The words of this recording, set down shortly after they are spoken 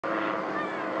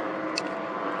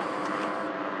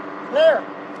Clear.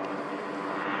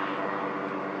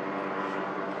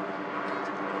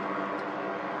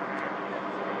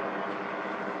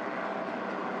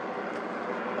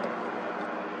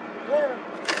 Clear.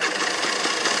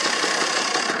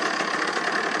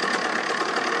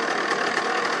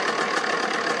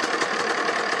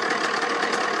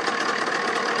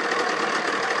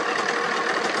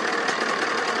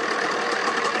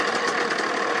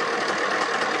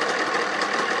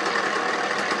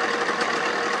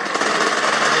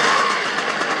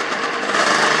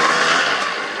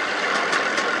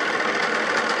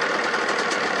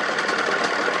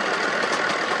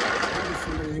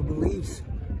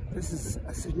 This is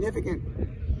a significant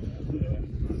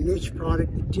niche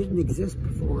product that didn't exist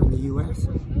before in the U.S.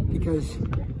 because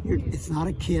it's not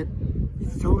a kit.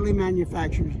 It's totally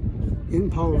manufactured in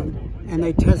Poland, and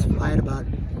they test fly it about,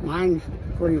 mine,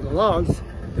 according to the logs,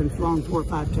 been flown 4 or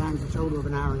 5 times a total of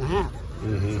an hour and a half.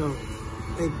 Mm-hmm. So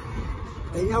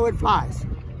they know it flies.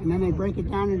 And then they break it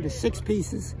down into 6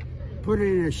 pieces, put it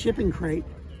in a shipping crate,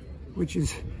 which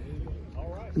is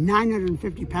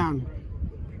 950-pound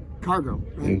cargo,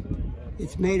 right?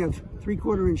 It's made of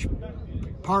 3/4 inch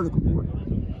particle board.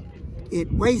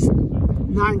 It weighs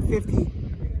 950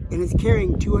 and it's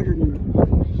carrying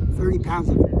 230 pounds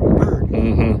of bird.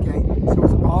 Mm-hmm. Okay, so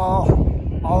it's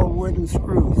all wooden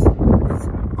screws. It's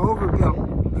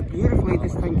overbuilt, but beautifully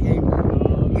this thing came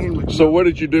in with. So what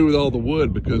did you do with all the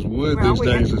wood? Because wood these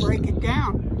days is. We had to break it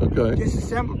down. Okay.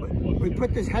 Disassemble it. We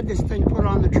had this thing put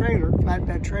on the trailer,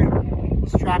 flatbed trailer,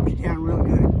 strapped it down real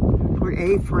good. Put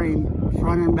A-frame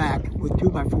front and back with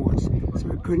 2x4s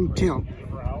so it couldn't tilt,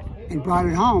 and brought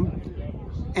it home,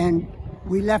 and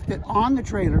we left it on the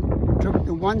trailer, took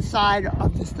the one side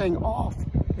of this thing off.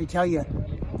 They tell you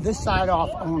this side off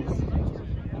only.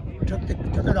 Took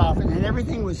it off, and then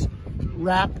everything was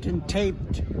wrapped and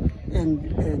taped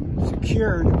and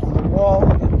secured on the wall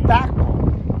of the back wall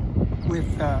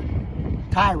with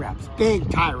tie wraps, big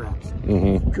tie wraps.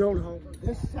 Mm-hmm. Drilled hole.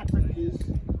 This separate piece.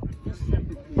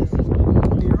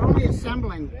 You're only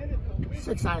assembling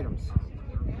 6 items,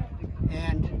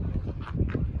 and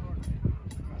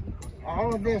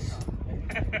all of this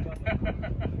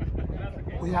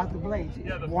without the blades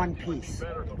is one piece. So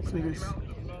there's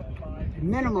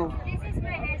minimal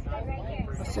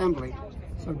assembly.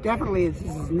 So definitely this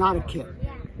is not a kit.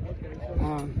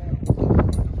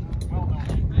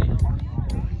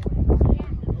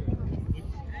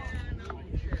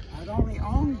 I'd only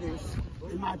owned this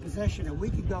in my possession a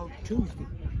week ago Tuesday,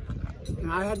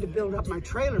 and I had to build up my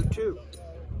trailer too.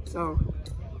 So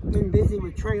been busy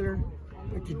with trailer,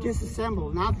 but to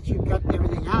disassemble, now that you've got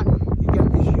everything out, you've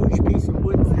got this huge piece of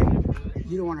wood thing.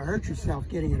 You don't want to hurt yourself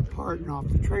getting it apart and off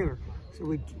the trailer. So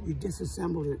we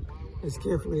disassembled it as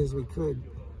carefully as we could.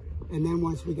 And then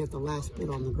once we get the last bit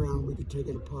on the ground, we could take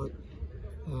it apart.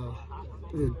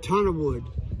 With a ton of wood,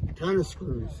 a ton of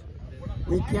screws.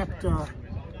 We kept, we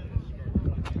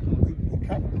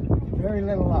cut very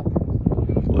little up.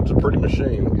 Well, it's a pretty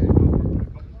machine.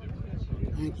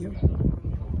 Thank you.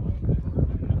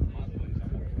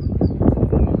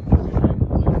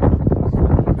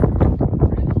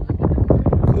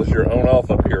 This is your on-off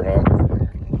up here, huh?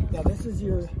 Yeah, this is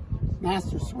your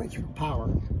master switch for power.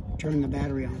 Turn the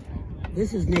battery on.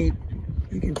 This is neat.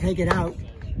 You can take it out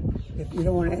if you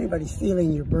don't want anybody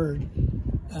stealing your bird.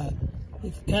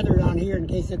 It's tethered on here in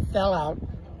case it fell out.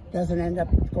 Doesn't end up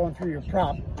going through your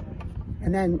prop.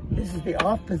 And then this is the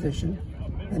off position,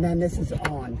 and then this is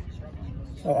on.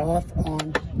 So off,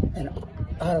 on, and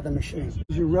out of the machine. This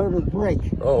is your rotor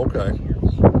brake. Oh, okay.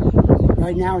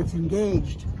 Right now it's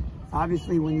engaged.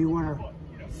 Obviously when you want to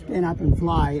spin up and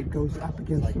fly, it goes up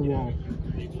against the wall.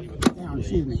 Down,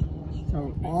 excuse me.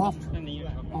 So off, on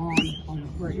the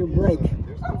brake. Your brake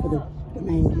for the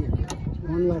main gear.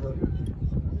 One lever.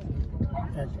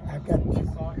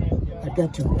 I've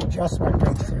got to adjust my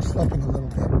brakes. They're slipping a little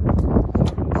bit.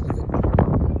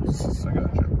 So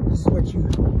this is what you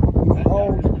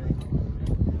hold.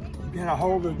 You gotta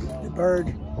hold the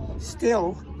bird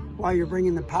still while you're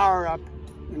bringing the power up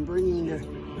and bringing the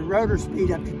rotor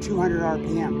speed up to 200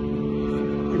 RPM.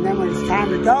 And then when it's time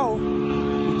to go,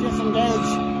 you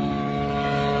disengage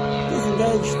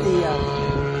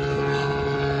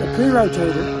the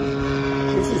pre-rotator.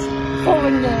 This is full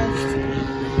engaged,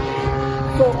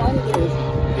 full unengaged,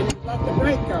 and you let the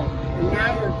brake go. And now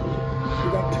you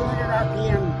got 200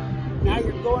 RPM. Now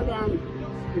you're going down,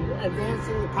 you're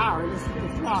advancing the power. This is the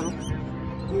throttle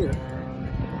here.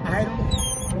 Idle,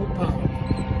 full power.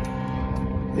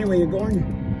 Anyway, you're going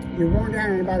down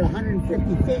at about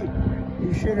 150 feet.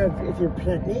 You should have, if your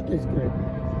technique is good,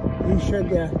 you should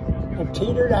have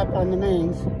teetered up on the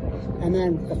mains, and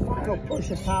then the final push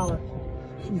of power,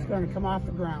 she's going to come off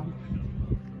the ground,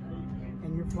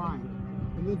 and you're flying.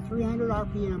 You need 300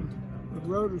 RPM of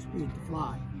rotor speed to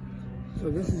fly.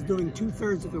 So this is doing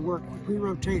 2/3 of the work. The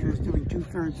pre-rotator is doing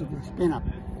 2/3 of the spin up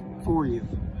for you.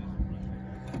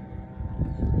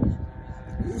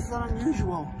 This is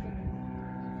unusual.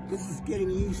 This is getting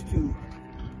used to.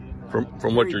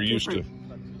 From what you're used to.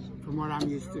 From what I'm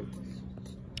used to.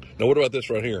 Now what about this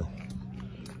right here?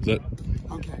 Is that?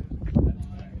 Okay.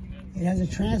 It has a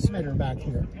transmitter back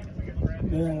here.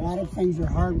 There are a lot of things that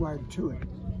are hardwired to it.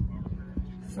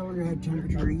 Cylinder head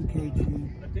temperature, EKG,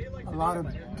 a lot of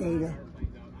data.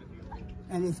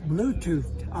 And it's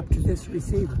Bluetoothed up to this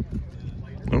receiver.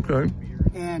 Okay.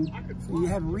 And so you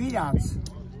have readouts.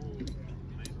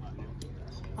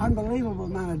 Unbelievable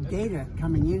amount of data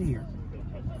coming in here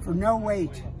for no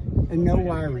weight and no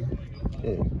wiring.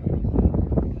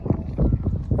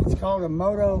 It's called a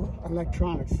Moto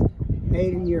Electronics,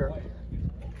 made in Europe.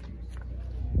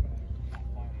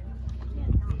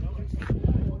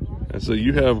 And so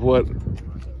you have what?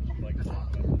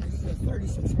 This is a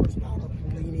 36 horsepower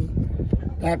Bellini.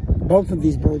 Both of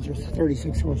these birds are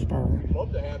 36 horsepower.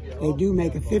 They do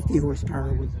make a 50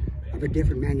 horsepower of a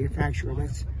different manufacturer.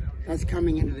 That's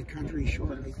coming into the country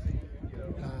shortly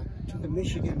to the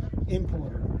Michigan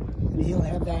importer, and he'll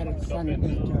have that at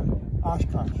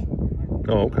Oshkosh.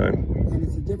 Oh, okay. And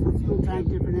it's a different fuel tank,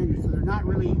 different engine, so they're not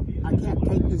really. I can't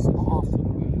take this off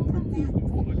and put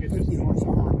the 50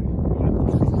 horsepower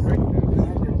because they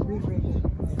have to refit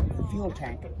the fuel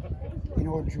tank in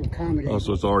order to accommodate. Oh,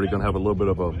 so it's already going to have a little bit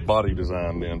of a body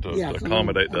design then to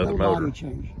accommodate the other motor. Body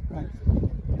change, right?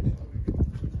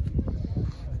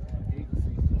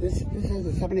 This has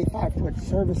a 75-foot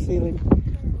service ceiling.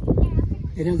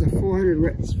 It has a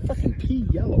 400. It's fucking pea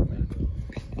yellow, man.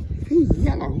 Pea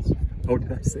yellow. Oh,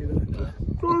 did I say that?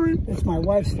 Sorry. It's my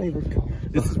wife's favorite color.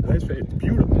 This is my favorite. It's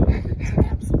beautiful. It's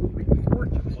absolutely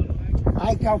gorgeous.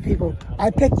 I tell people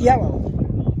I picked yellow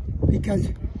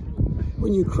because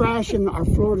when you crash in our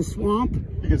Florida swamp,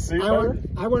 You can see better?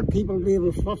 I want people to be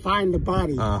able to find the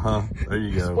body. Uh-huh. There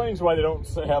you go. Explains why they don't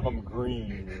have them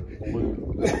green or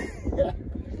blue.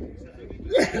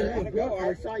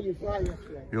 I saw you fly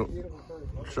yesterday.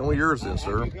 Show me yours then,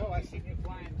 sir.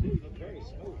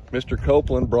 Mr.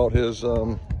 Copeland brought his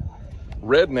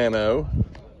red Nano.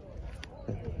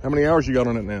 How many hours you got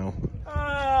on it now?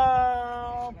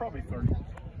 Probably 30.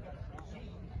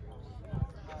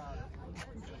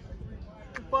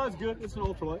 It flies good. It's an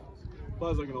ultralight.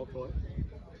 Flies like an ultralight.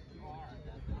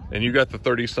 And you got the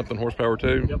 30-something horsepower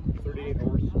too? Yep, 38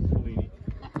 horse. Bellini.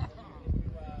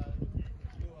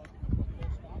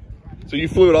 So you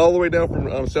flew it all the way down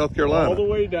from South Carolina? All the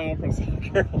way down from South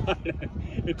Carolina.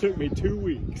 It took me 2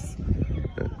 weeks.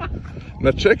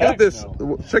 Now check out this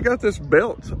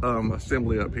belt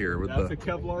assembly up here with That's a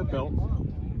Kevlar belt,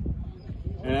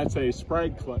 and that's a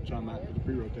Sprag clutch on that for the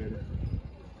pre-rotator.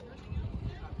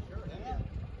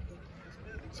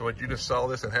 So what, you just saw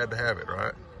this and had to have it,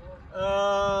 right?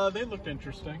 They looked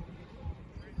interesting,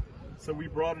 so we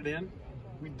brought it in.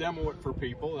 We demo it for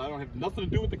people. I don't have nothing to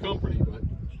do with the company, but.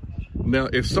 Now,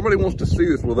 if somebody wants to see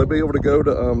this, will they be able to go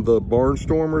to the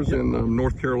Barnstormers in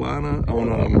North Carolina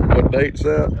on what date's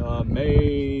that?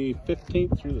 May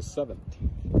 15th through the 7th,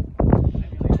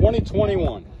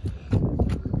 2021.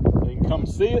 They can come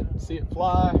see it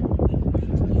fly.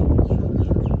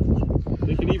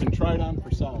 They can even try it on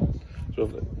for size. So,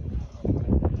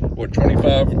 what,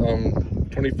 25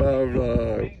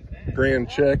 grand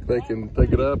check, they can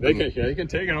take it up? They can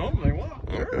take it home if they want.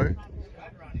 Okay.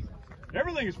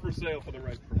 Everything is for sale for the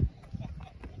right price.